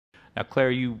Now,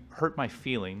 Claire, you hurt my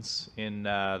feelings in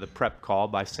the prep call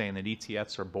by saying that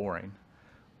ETFs are boring.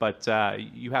 But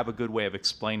you have a good way of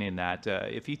explaining that.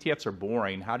 If ETFs are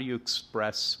boring, how do you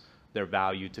express their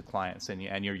value to clients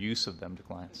and your use of them to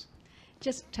clients?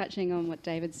 Just touching on what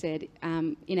David said,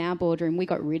 in our boardroom, we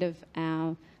got rid of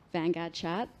our Vanguard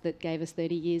chart that gave us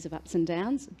 30 years of ups and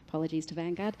downs. Apologies to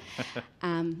Vanguard.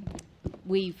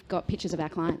 We've got pictures of our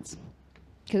clients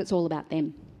because it's all about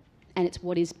them. And it's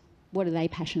what are they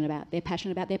passionate about? They're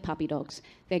passionate about their puppy dogs,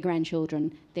 their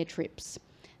grandchildren, their trips,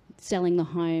 selling the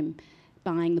home,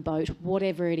 buying the boat,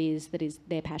 whatever it is that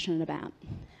they're passionate about.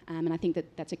 And I think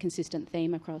that that's a consistent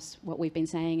theme across what we've been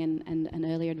saying and an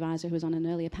earlier advisor who was on an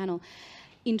earlier panel.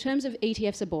 In terms of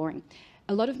ETFs are boring,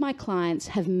 a lot of my clients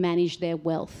have managed their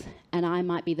wealth and I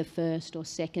might be the first or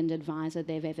second advisor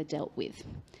they've ever dealt with.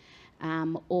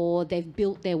 Or they've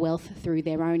built their wealth through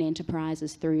their own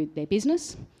enterprises, through their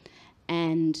business,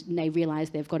 and they realise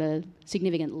they've got a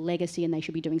significant legacy and they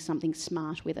should be doing something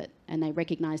smart with it, and they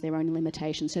recognise their own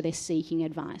limitations, so they're seeking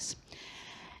advice.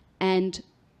 And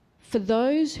for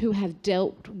those who have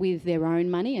dealt with their own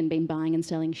money and been buying and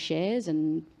selling shares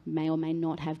and may or may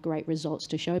not have great results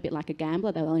to show, a bit like a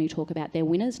gambler, they'll only talk about their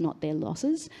winners, not their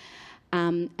losses.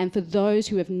 And for those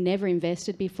who have never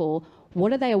invested before,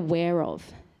 what are they aware of?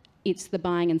 It's the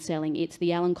buying and selling, it's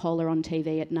the Alan Kohler on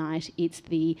TV at night, it's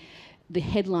the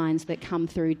headlines that come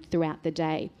throughout the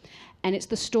day. And it's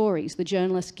the stories. The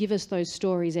journalists give us those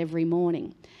stories every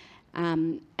morning.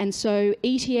 And so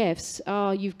ETFs,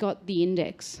 oh, you've got the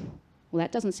index. Well,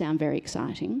 that doesn't sound very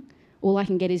exciting. All I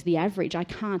can get is the average. I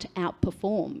can't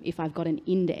outperform if I've got an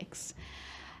index.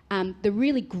 The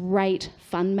really great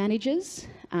fund managers,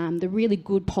 the really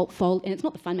good portfolio, and it's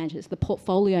not the fund managers, the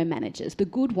portfolio managers, the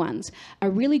good ones are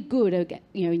really good at,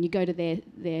 when you go to their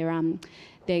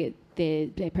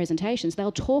presentations,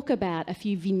 they'll talk about a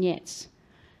few vignettes.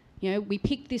 We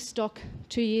picked this stock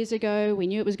 2 years ago, we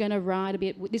knew it was going to ride a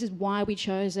bit, this is why we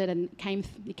chose it, and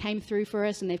it came through for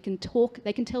us, and they can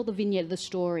tell the vignette of the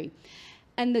story.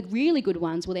 And the really good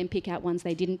ones will then pick out ones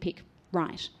they didn't pick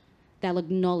right. They'll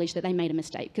acknowledge that they made a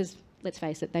mistake, because let's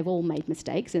face it, they've all made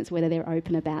mistakes, and it's whether they're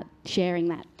open about sharing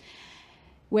that.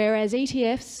 Whereas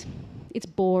ETFs, it's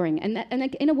boring. And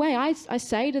in a way, I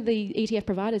say to the ETF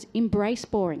providers, embrace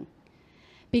boring.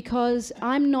 Because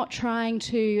I'm not trying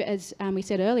to, as we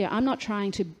said earlier, I'm not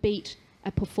trying to beat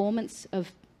a performance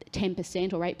of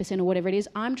 10% or 8% or whatever it is.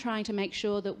 I'm trying to make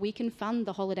sure that we can fund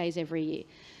the holidays every year,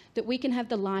 that we can have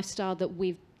the lifestyle that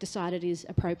we've decided is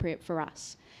appropriate for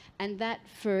us. And that,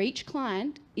 for each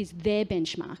client, is their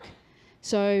benchmark.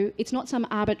 So it's not some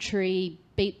arbitrary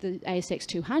beat the ASX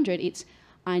 200, it's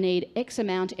I need X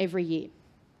amount every year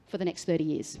for the next 30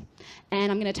 years.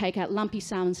 And I'm going to take out lumpy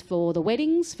sums for the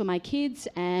weddings for my kids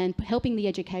and helping the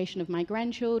education of my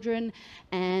grandchildren,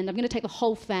 and I'm going to take the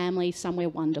whole family somewhere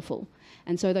wonderful.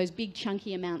 And so those big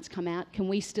chunky amounts come out. Can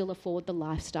we still afford the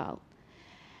lifestyle?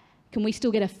 Can we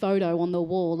still get a photo on the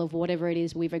wall of whatever it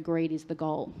is we've agreed is the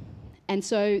goal? And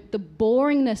so the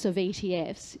boringness of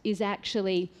ETFs is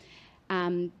actually,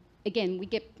 again, we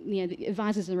get, the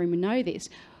advisors in the room know this,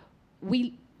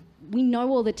 we know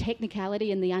all the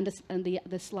technicality and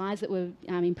the slides that were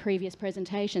in previous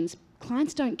presentations.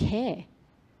 Clients don't care.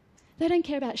 They don't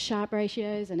care about Sharpe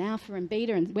ratios and alpha and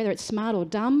beta and whether it's smart or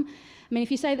dumb. I mean,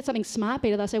 if you say that something's smart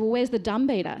beta, they'll say, well, where's the dumb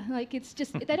beta? Like, it's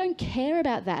just, they don't care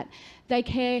about that. They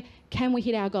care, can we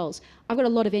hit our goals? I've got a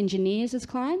lot of engineers as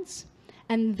clients,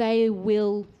 and they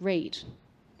will read.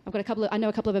 I know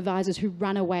a couple of advisors who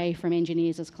run away from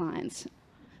engineers as clients.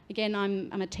 Again,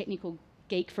 I'm a technical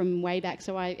geek from way back,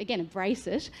 so I, again, embrace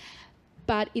it.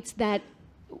 But it's that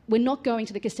we're not going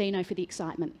to the casino for the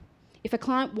excitement. If a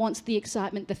client wants the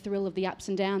excitement, the thrill of the ups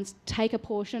and downs, take a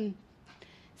portion,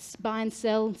 buy and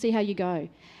sell, see how you go.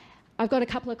 I've got a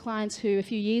couple of clients who a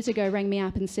few years ago rang me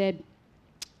up and said,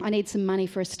 I need some money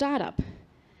for a startup.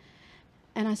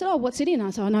 And I said, oh, what's it in?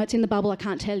 I said, oh, no, it's in the bubble, I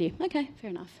can't tell you. Okay,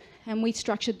 fair enough. And we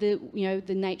structured the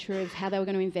nature of how they were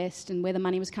going to invest and where the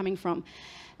money was coming from.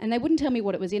 And they wouldn't tell me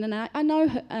what it was in, and I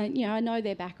know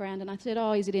their background, and I said,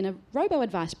 oh, is it in a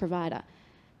robo-advice provider?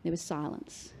 There was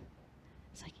silence.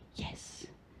 It's like, yes,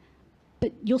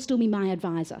 but you'll still be my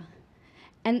advisor.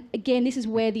 And again, this is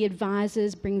where the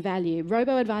advisors bring value.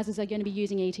 Robo-advisors are going to be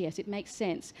using ETFs. It makes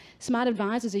sense. Smart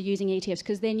advisors are using ETFs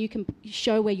because then you can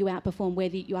show where you outperform,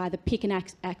 whether you either pick an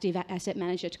active asset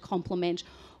manager to complement,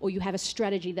 or you have a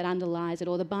strategy that underlies it,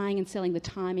 or the buying and selling, the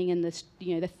timing and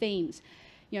the themes.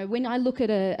 When I look at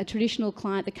a traditional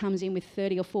client that comes in with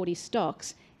 30 or 40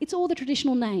 stocks, it's all the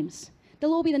traditional names.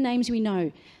 They'll all be the names we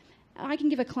know. I can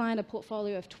give a client a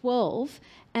portfolio of 12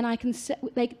 and I can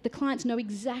the clients know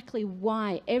exactly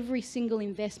why every single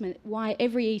investment, why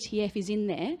every ETF is in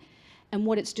there and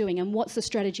what it's doing and what's the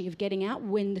strategy of getting out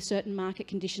when the certain market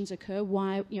conditions occur,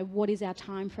 why, what is our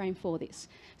time frame for this.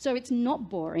 So it's not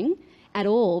boring at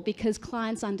all because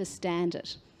clients understand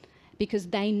it, because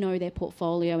they know their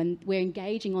portfolio and we're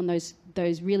engaging on those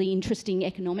really interesting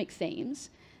economic themes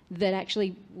that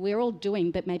actually we're all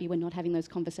doing, but maybe we're not having those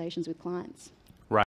conversations with clients.